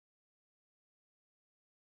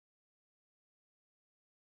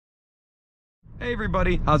Hey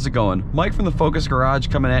everybody, how's it going? Mike from the Focus Garage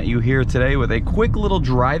coming at you here today with a quick little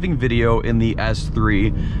driving video in the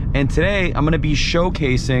S3. And today I'm going to be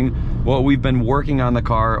showcasing what we've been working on the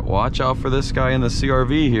car. Watch out for this guy in the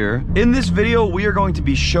CRV here. In this video, we are going to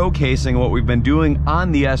be showcasing what we've been doing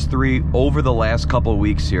on the S3 over the last couple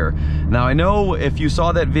weeks here. Now I know if you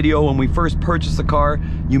saw that video when we first purchased the car,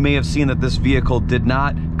 you may have seen that this vehicle did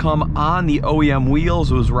not come on the OEM wheels.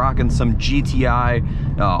 It was rocking some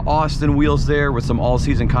GTI Austin wheels there with some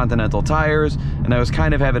all-season Continental tires, and I was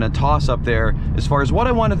kind of having a toss-up there as far as what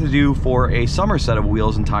I wanted to do for a summer set of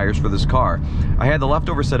wheels and tires for this car. I had the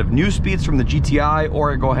leftover set of Neuspeeds from the GTI,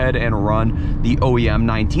 or I go ahead and run the OEM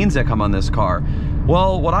 19s that come on this car.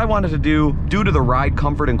 Well, what I wanted to do, due to the ride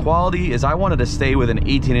comfort and quality, is I wanted to stay with an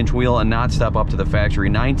 18-inch wheel and not step up to the factory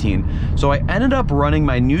 19. So I ended up running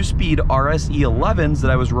my Neuspeed RSE11s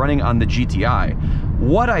that I was running on the GTI.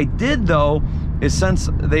 What I did though, is since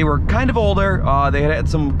they were kind of older, they had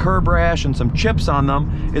some curb rash and some chips on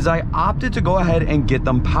them, is I opted to go ahead and get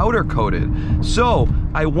them powder coated. So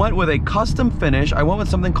I went with a custom finish. I went with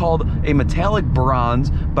something called a metallic bronze,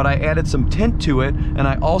 but I added some tint to it, and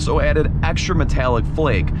I also added extra metallic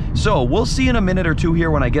flake. So we'll see in a minute or two here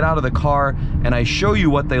when I get out of the car and I show you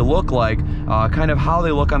what they look like, kind of how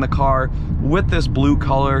they look on the car with this blue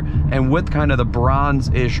color and with kind of the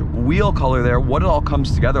bronze-ish wheel color there, what it all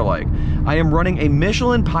comes together like. I am running a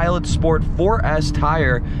Michelin Pilot Sport 4S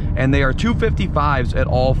tire, and they are 255s at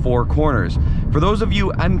all four corners. For those of you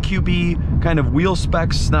MQB kind of wheel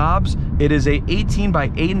spec snobs, it is a 18 by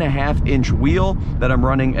 8.5 inch wheel that I'm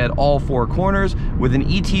running at all four corners with an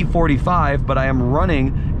ET45, but I am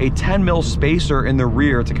running a 10 mil spacer in the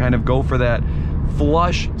rear to kind of go for that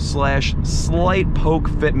flush slash slight poke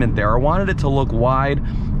fitment there. I wanted it to look wide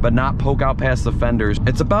but not poke out past the fenders.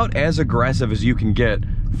 It's about as aggressive as you can get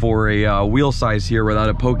for a wheel size here without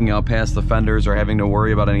it poking out past the fenders or having to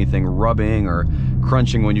worry about anything rubbing or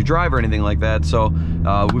crunching when you drive or anything like that. So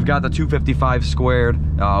we've got the 255 squared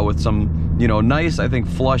with some, you know, nice, I think,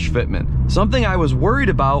 flush fitment. Something I was worried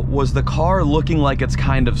about was the car looking like it's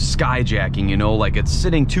kind of skyjacking, you know, like it's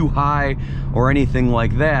sitting too high or anything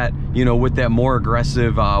like that, you know, with that more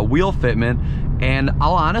aggressive wheel fitment. And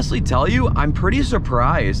I'll honestly tell you, I'm pretty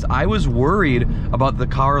surprised. I was worried about the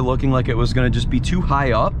car looking like it was gonna just be too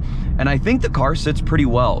high up, and I think the car sits pretty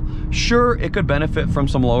well. Sure, it could benefit from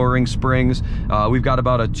some lowering springs. We've got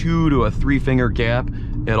about a 2 to a 3 finger gap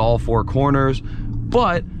at all four corners,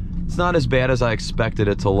 but it's not as bad as I expected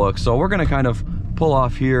it to look. So we're gonna kind of pull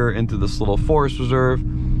off here into this little forest reserve,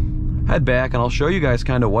 head back, and I'll show you guys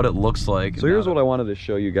kind of what it looks like. So here's what I wanted to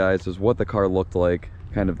show you guys, is what the car looked like,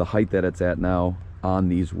 kind of the height that it's at now on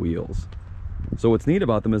these wheels. So what's neat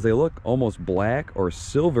about them is they look almost black or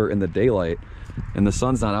silver in the daylight, and the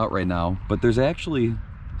sun's not out right now, but there's actually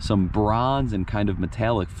some bronze and kind of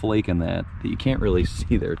metallic flake in that you can't really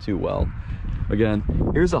see there too well.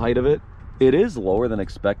 Again, here's the height of it. It is lower than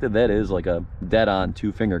expected. That is like a dead-on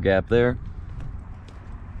 2 finger gap there.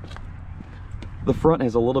 The front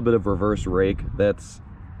has a little bit of reverse rake. That's,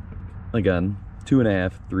 again,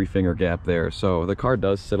 2.5, 3 finger gap there. So the car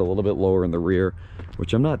does sit a little bit lower in the rear,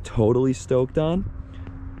 which I'm not totally stoked on.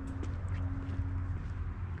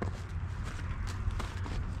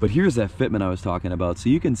 But here's that fitment I was talking about. So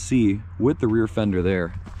you can see with the rear fender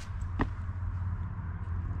there,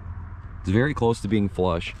 it's very close to being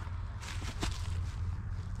flush.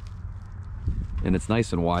 And it's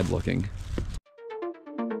nice and wide looking.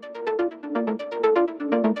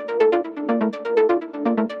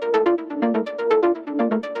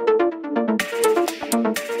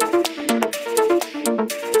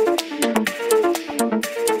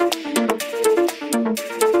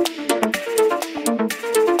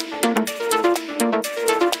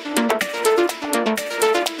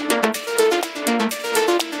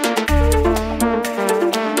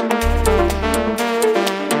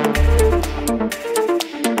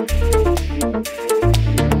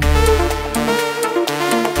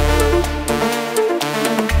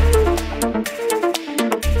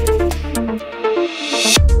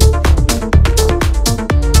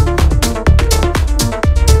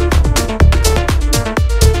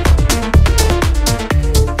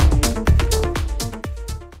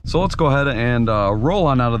 So let's go ahead and roll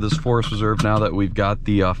on out of this forest reserve now that we've got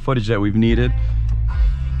the footage that we've needed.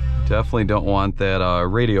 Definitely don't want that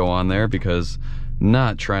radio on there, because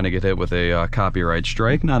not trying to get hit with a copyright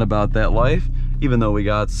strike. Not about that life, even though we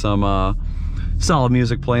got some solid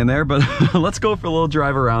music playing there, but let's go for a little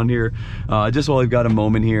drive around here, just while we've got a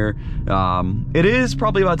moment here. It is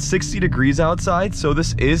probably about 60 degrees outside, so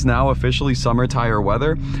this is now officially summer tire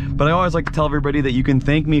weather, but I always like to tell everybody that you can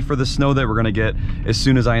thank me for the snow that we're gonna get as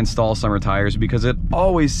soon as I install summer tires, because it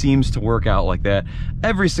always seems to work out like that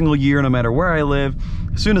every single year, no matter where I live.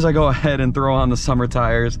 As soon as I go ahead and throw on the summer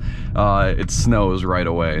tires, it snows right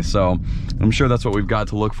away. So I'm sure that's what we've got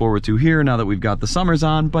to look forward to here now that we've got the summers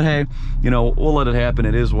on, but hey, you know, we'll let it happen.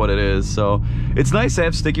 It is what it is. So it's nice to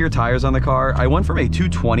have stickier tires on the car. I went from a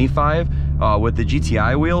 225 with the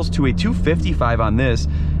GTI wheels to a 255 on this,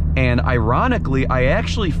 and ironically, I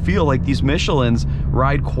actually feel like these Michelins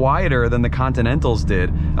ride quieter than the Continentals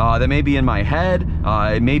did. That may be in my head,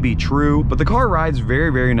 it may be true, but the car rides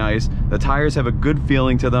very, very nice. The tires have a good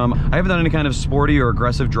feeling to them. I haven't done any kind of sporty or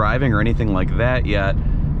aggressive driving or anything like that yet,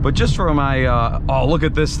 but just for my, oh, look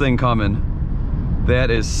at this thing coming.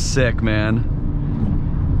 That is sick, man.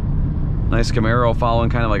 Nice Camaro following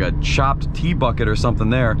kind of like a chopped T-bucket or something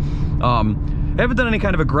there. I haven't done any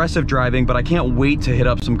kind of aggressive driving, but I can't wait to hit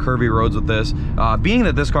up some curvy roads with this. Being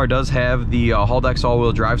that this car does have the Haldex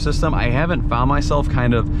all-wheel drive system, I haven't found myself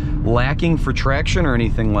kind of lacking for traction or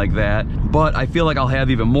anything like that, but I feel like I'll have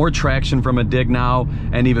even more traction from a dig now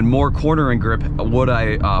and even more cornering grip would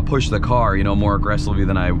I push the car, you know, more aggressively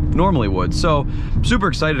than I normally would. So I'm super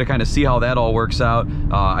excited to kind of see how that all works out.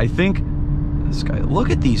 I think this guy, look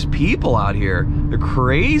at these people out here. They're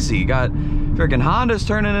crazy. Got freaking Hondas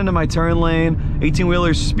turning into my turn lane,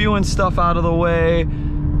 18-wheelers spewing stuff out of the way,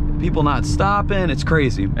 people not stopping. It's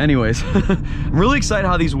crazy. Anyways, I'm really excited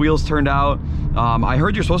how these wheels turned out. I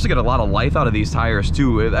heard you're supposed to get a lot of life out of these tires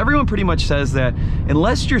too. Everyone pretty much says that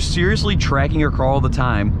unless you're seriously tracking your car all the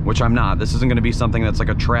time, which I'm not, this isn't going to be something that's like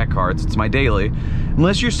a track car, it's my daily.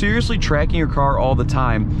 Unless you're seriously tracking your car all the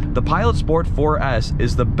time, the Pilot Sport 4S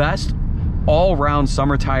is the best all-round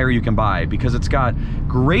summer tire you can buy, because it's got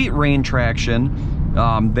great rain traction.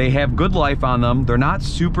 They have good life on them. They're not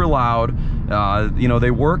super loud. You know, they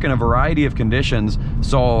work in a variety of conditions,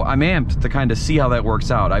 so I'm amped to kind of see how that works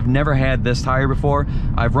out. I've never had this tire before.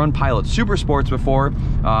 I've run Pilot Super Sports before,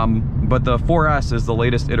 but the 4S is the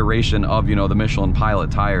latest iteration of, you know, the Michelin Pilot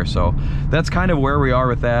tire, so that's kind of where we are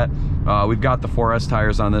with that. We've got the 4S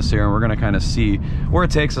tires on this here, and we're gonna kind of see where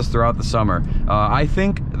it takes us throughout the summer. I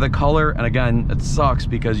think the color, and again, it sucks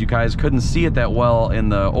because you guys couldn't see it that well in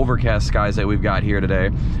the overcast skies that we've got here today,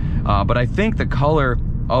 but I think the color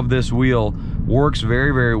of this wheel works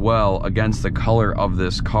very, very well against the color of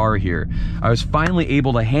this car here. I was finally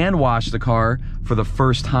able to hand wash the car for the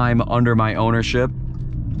first time under my ownership,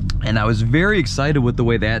 and I was very excited with the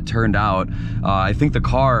way that turned out. I think the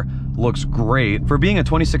car looks great. For being a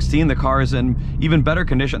 2016, the car is in even better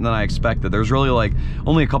condition than I expected. There's really like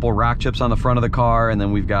only a couple rock chips on the front of the car, and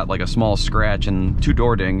then we've got like a small scratch and 2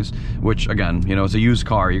 door dings, which again, you know, it's a used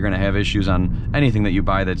car. You're gonna have issues on anything that you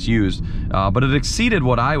buy that's used. But it exceeded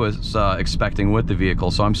what I was expecting with the vehicle,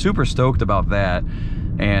 so I'm super stoked about that.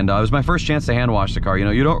 And it was my first chance to hand wash the car. You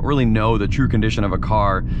know, you don't really know the true condition of a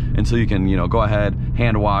car until you can, you know, go ahead,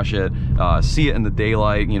 hand wash it, see it in the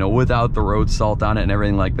daylight, you know, without the road salt on it and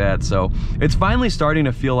everything like that. So it's finally starting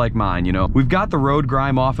to feel like mine, you know. We've got the road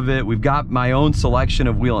grime off of it. We've got my own selection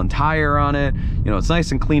of wheel and tire on it. You know, it's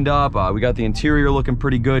nice and cleaned up. We got the interior looking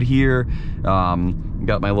pretty good here.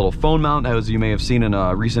 Got my little phone mount, as you may have seen in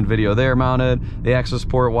a recent video there, mounted. The access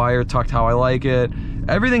port wire tucked how I like it.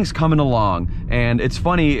 Everything's coming along, and it's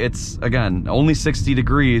funny, it's, again, only 60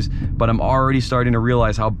 degrees, but I'm already starting to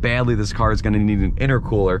realize how badly this car is going to need an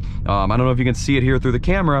intercooler. I don't know if you can see it here through the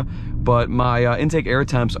camera, but my intake air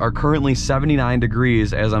temps are currently 79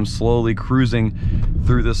 degrees as I'm slowly cruising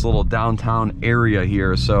through this little downtown area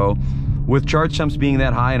here. So with charge temps being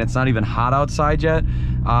that high and it's not even hot outside yet,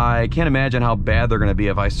 I can't imagine how bad they're gonna be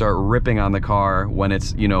if I start ripping on the car when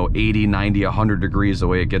it's, you know, 80, 90, 100 degrees the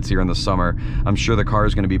way it gets here in the summer. I'm sure the car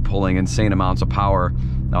is gonna be pulling insane amounts of power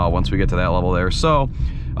once we get to that level there. So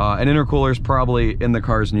an intercooler is probably in the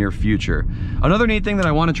car's near future. Another neat thing that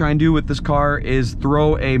I want to try and do with this car is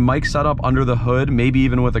throw a mic setup under the hood, maybe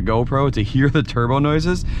even with a GoPro, to hear the turbo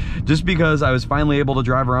noises, just because I was finally able to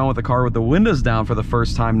drive around with the car with the windows down for the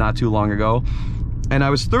first time not too long ago. And I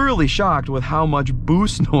was thoroughly shocked with how much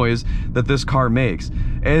boost noise that this car makes.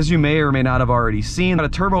 As you may or may not have already seen, a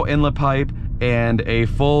turbo inlet pipe and a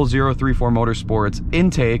full 034 Motorsports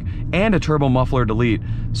intake and a turbo muffler delete.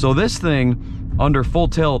 So this thing, under full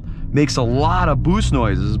tilt, makes a lot of boost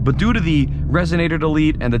noises, but due to the resonator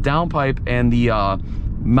delete and the downpipe and the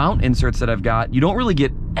mount inserts that I've got, you don't really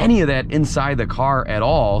get any of that inside the car at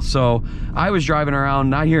all. So I was driving around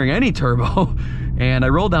not hearing any turbo And I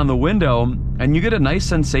rolled down the window, and you get a nice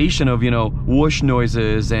sensation of, you know, whoosh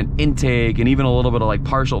noises and intake, and even a little bit of like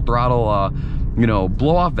partial throttle, you know,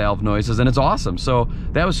 blow off valve noises, and it's awesome. So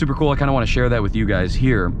that was super cool. I kind of want to share that with you guys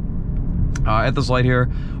here. At this light here,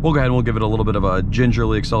 we'll go ahead and we'll give it a little bit of a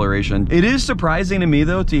gingerly acceleration. It is surprising to me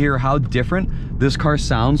though to hear how different this car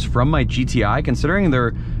sounds from my GTI, considering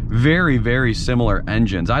they're very, very similar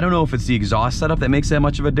engines. I don't know if it's the exhaust setup that makes that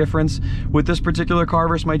much of a difference with this particular car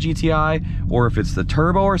versus my GTI, or if it's the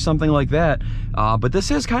turbo or something like that. But this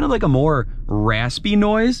is kind of like a more raspy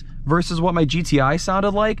noise versus what my GTI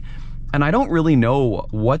sounded like. And I don't really know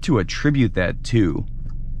what to attribute that to.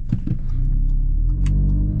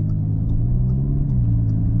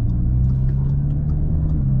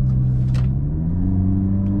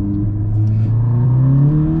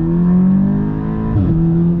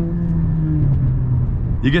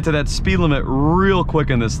 You get to that speed limit real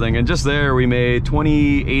quick in this thing, and just there we made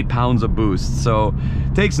 28 pounds of boost. So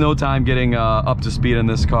it takes no time getting up to speed in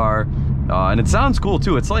this car. And it sounds cool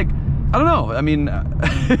too. It's like, I don't know, I mean,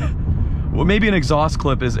 well, maybe an exhaust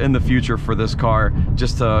clip is in the future for this car,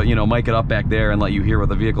 just to, you know, mic it up back there and let you hear what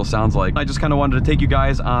the vehicle sounds like. I just kind of wanted to take you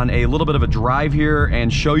guys on a little bit of a drive here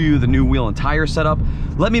and show you the new wheel and tire setup.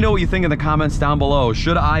 Let me know what you think in the comments down below.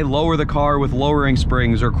 Should I lower the car with lowering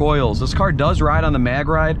springs or coils? This car does ride on the mag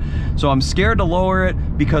ride, so I'm scared to lower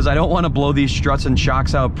it because I don't want to blow these struts and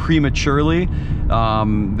shocks out prematurely.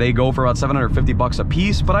 They go for about 750 bucks a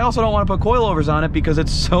piece, but I also don't want to put coilovers on it because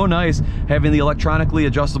it's so nice having the electronically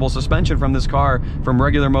adjustable suspension from this car, from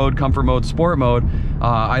regular mode, comfort mode, sport mode.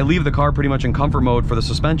 I leave the car pretty much in comfort mode for the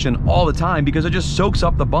suspension all the time because it just soaks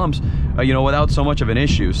up the bumps, you know, without so much of an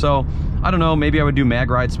issue. So I don't know, maybe I would do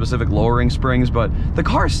mag ride specific lowering springs, but the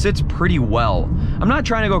car sits pretty well. I'm not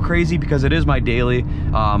trying to go crazy because it is my daily.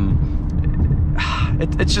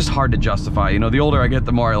 It's just hard to justify. You know, the older I get,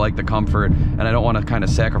 the more I like the comfort, and I don't want to kind of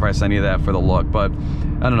sacrifice any of that for the look. But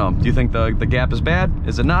I don't know, do you think the gap is bad?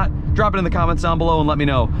 Is it not? Drop it in the comments down below and let me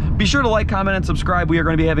know. Be sure to like, comment, and subscribe. We are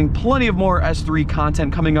going to be having plenty of more S3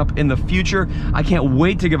 content coming up in the future. I can't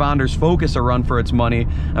wait to give Anders Focus a run for its money,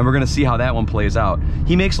 and we're going to see how that one plays out.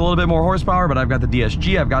 He makes a little bit more horsepower, but I've got the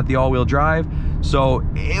DSG, I've got the all-wheel drive, so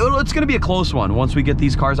it's going to be a close one once we get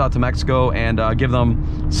these cars out to Mexico and give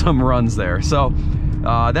them some runs there. So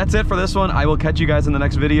that's it for this one. I will catch you guys in the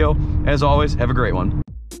next video. As always, have a great one.